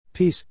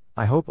Peace,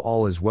 I hope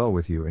all is well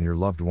with you and your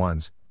loved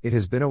ones. It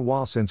has been a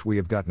while since we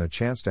have gotten a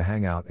chance to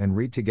hang out and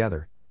read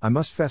together. I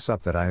must fess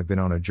up that I have been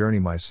on a journey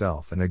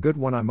myself, and a good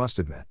one I must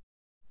admit.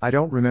 I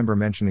don't remember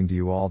mentioning to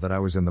you all that I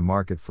was in the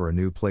market for a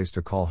new place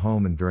to call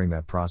home, and during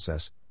that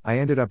process, I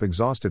ended up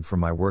exhausted from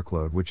my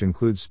workload, which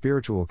includes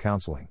spiritual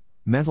counseling,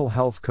 mental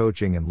health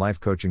coaching and life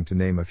coaching, to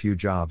name a few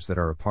jobs that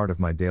are a part of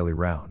my daily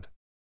round.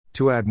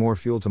 To add more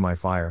fuel to my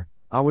fire,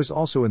 I was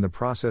also in the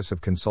process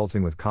of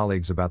consulting with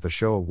colleagues about the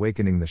show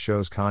Awakening, the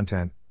show's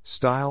content,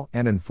 style,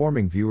 and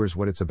informing viewers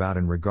what it's about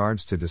in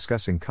regards to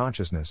discussing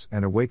consciousness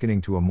and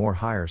awakening to a more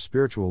higher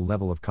spiritual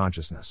level of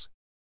consciousness.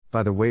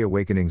 By the way,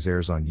 Awakenings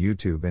airs on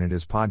YouTube and it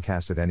is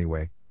podcasted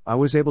anyway. I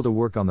was able to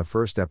work on the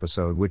first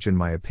episode, which in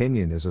my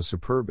opinion is a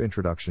superb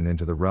introduction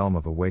into the realm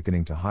of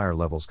awakening to higher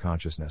levels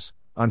consciousness.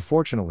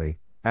 Unfortunately,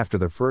 after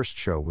the first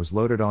show was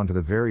loaded onto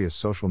the various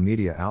social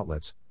media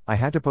outlets, I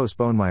had to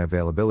postpone my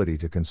availability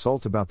to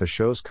consult about the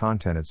show's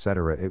content,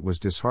 etc. It was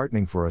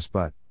disheartening for us,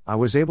 but I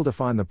was able to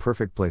find the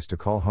perfect place to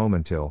call home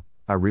until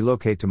I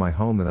relocate to my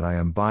home that I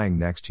am buying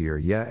next year.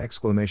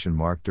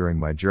 During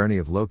my journey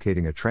of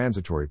locating a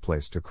transitory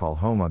place to call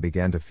home, I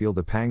began to feel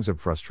the pangs of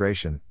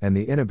frustration and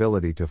the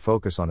inability to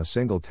focus on a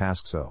single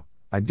task, so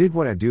I did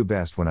what I do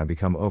best when I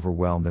become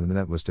overwhelmed, and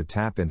that was to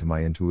tap into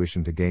my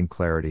intuition to gain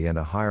clarity and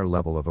a higher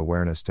level of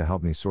awareness to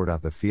help me sort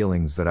out the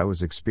feelings that I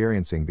was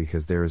experiencing,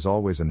 because there is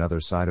always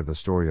another side of the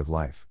story of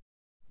life.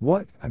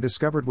 What I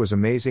discovered was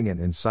amazing and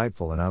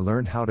insightful, and I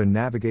learned how to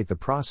navigate the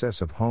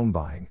process of home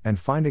buying and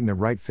finding the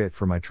right fit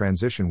for my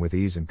transition with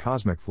ease and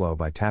cosmic flow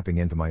by tapping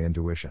into my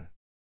intuition.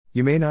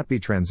 You may not be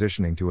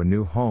transitioning to a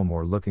new home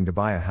or looking to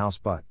buy a house,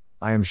 but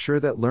I am sure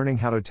that learning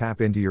how to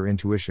tap into your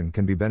intuition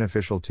can be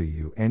beneficial to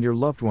you and your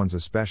loved ones,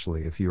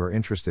 especially if you are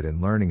interested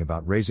in learning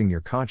about raising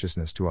your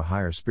consciousness to a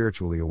higher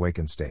spiritually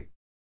awakened state.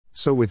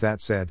 So with that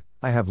said,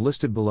 I have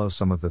listed below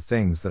some of the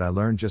things that I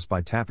learned just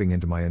by tapping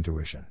into my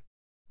intuition.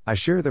 I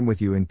share them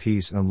with you in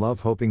peace and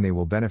love, hoping they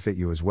will benefit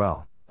you as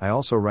well. I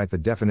also write the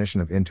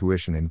definition of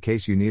intuition in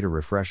case you need a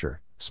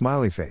refresher.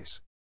 Smiley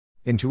face.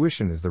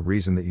 Intuition is the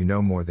reason that you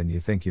know more than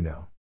you think you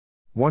know.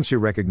 Once you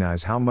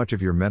recognize how much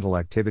of your mental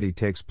activity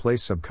takes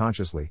place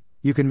subconsciously,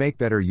 you can make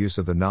better use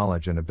of the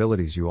knowledge and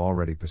abilities you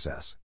already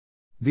possess.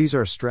 These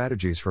are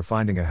strategies for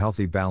finding a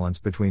healthy balance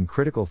between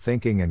critical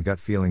thinking and gut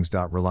feelings.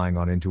 Relying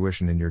on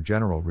intuition in your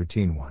general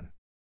routine. 1.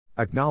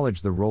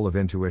 Acknowledge the role of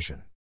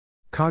intuition.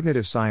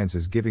 Cognitive science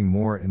is giving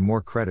more and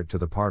more credit to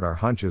the part our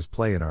hunches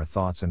play in our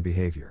thoughts and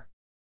behavior.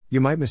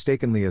 You might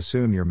mistakenly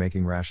assume you're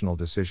making rational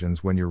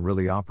decisions when you're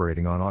really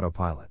operating on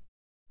autopilot.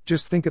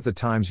 Just think of the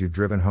times you've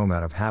driven home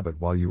out of habit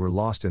while you were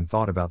lost in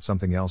thought about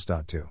something else.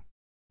 2.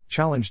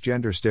 Challenge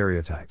gender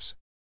stereotypes.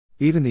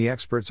 Even the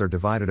experts are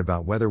divided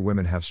about whether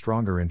women have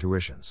stronger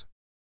intuitions.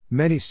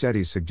 Many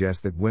studies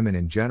suggest that women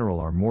in general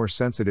are more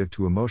sensitive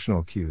to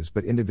emotional cues,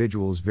 but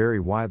individuals vary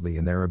widely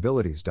in their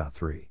abilities.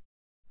 3.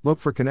 Look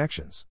for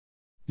connections.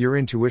 Your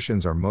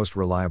intuitions are most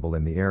reliable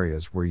in the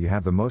areas where you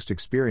have the most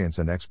experience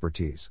and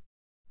expertise.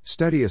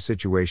 Study a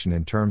situation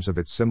in terms of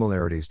its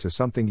similarities to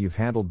something you've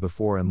handled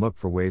before and look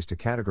for ways to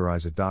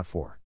categorize it.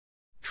 4.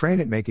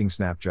 Train at making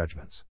snap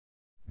judgments.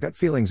 Gut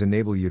feelings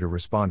enable you to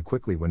respond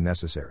quickly when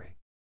necessary.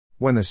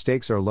 When the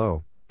stakes are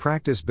low,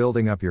 practice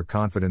building up your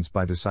confidence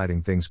by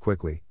deciding things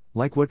quickly,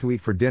 like what to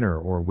eat for dinner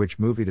or which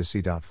movie to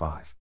see.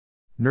 5.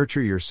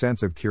 Nurture your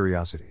sense of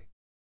curiosity.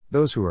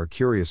 Those who are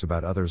curious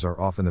about others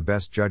are often the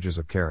best judges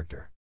of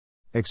character.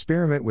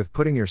 Experiment with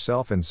putting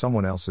yourself in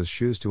someone else's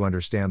shoes to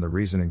understand the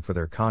reasoning for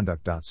their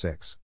conduct.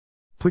 6.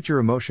 Put your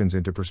emotions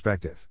into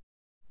perspective.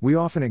 We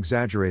often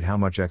exaggerate how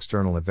much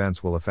external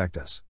events will affect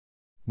us.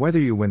 Whether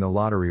you win the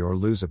lottery or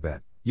lose a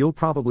bet, you'll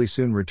probably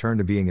soon return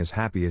to being as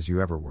happy as you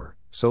ever were,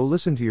 so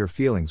listen to your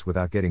feelings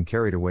without getting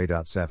carried away.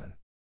 7.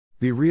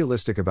 Be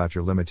realistic about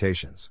your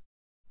limitations.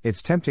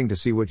 It's tempting to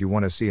see what you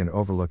want to see and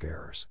overlook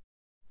errors.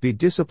 Be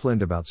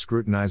disciplined about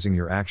scrutinizing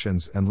your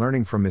actions and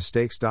learning from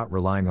mistakes.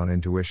 Relying on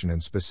intuition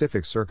in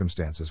specific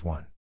circumstances.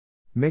 1.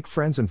 Make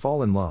friends and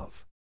fall in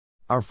love.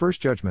 Our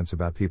first judgments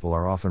about people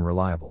are often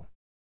reliable.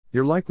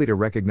 You're likely to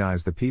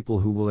recognize the people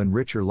who will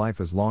enrich your life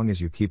as long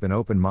as you keep an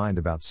open mind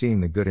about seeing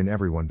the good in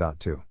everyone.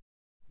 2.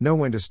 Know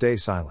when to stay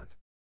silent.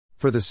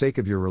 For the sake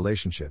of your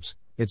relationships,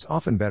 it's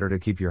often better to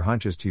keep your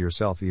hunches to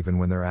yourself even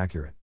when they're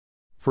accurate.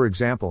 For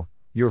example,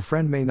 your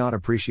friend may not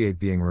appreciate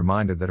being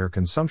reminded that her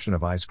consumption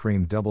of ice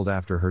cream doubled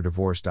after her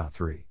divorce.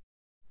 3.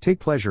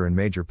 Take pleasure in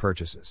major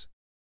purchases.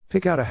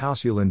 Pick out a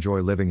house you'll enjoy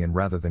living in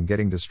rather than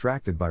getting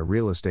distracted by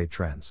real estate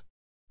trends.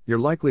 You're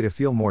likely to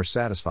feel more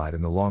satisfied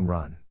in the long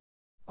run.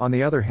 On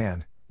the other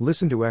hand,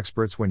 listen to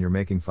experts when you're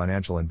making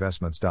financial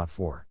investments.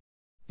 4.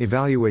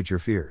 Evaluate your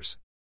fears.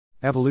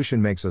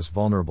 Evolution makes us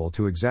vulnerable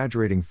to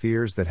exaggerating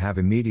fears that have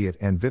immediate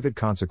and vivid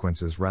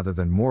consequences rather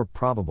than more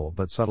probable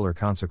but subtler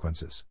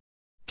consequences.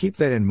 Keep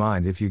that in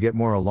mind if you get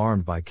more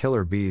alarmed by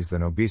killer bees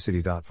than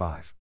obesity.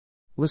 5.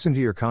 Listen to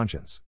your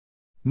conscience.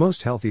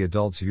 Most healthy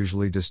adults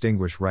usually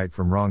distinguish right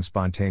from wrong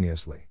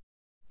spontaneously.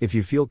 If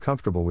you feel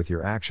comfortable with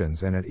your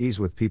actions and at ease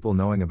with people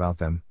knowing about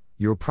them,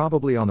 You're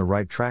probably on the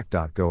right track.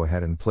 Go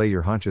ahead and play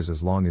your hunches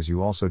as long as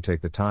you also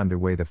take the time to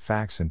weigh the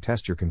facts and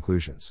test your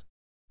conclusions.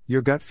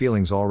 Your gut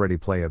feelings already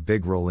play a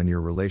big role in your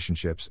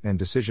relationships and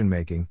decision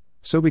making,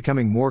 so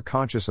becoming more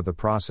conscious of the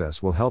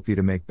process will help you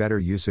to make better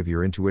use of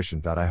your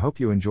intuition. I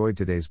hope you enjoyed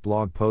today's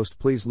blog post.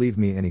 Please leave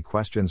me any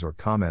questions or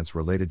comments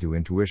related to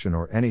intuition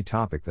or any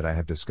topic that I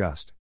have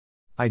discussed.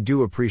 I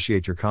do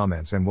appreciate your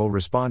comments and will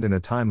respond in a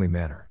timely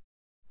manner.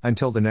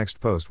 Until the next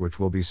post, which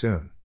will be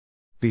soon.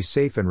 Be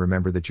safe and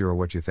remember that you are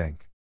what you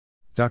think.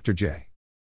 Dr. J.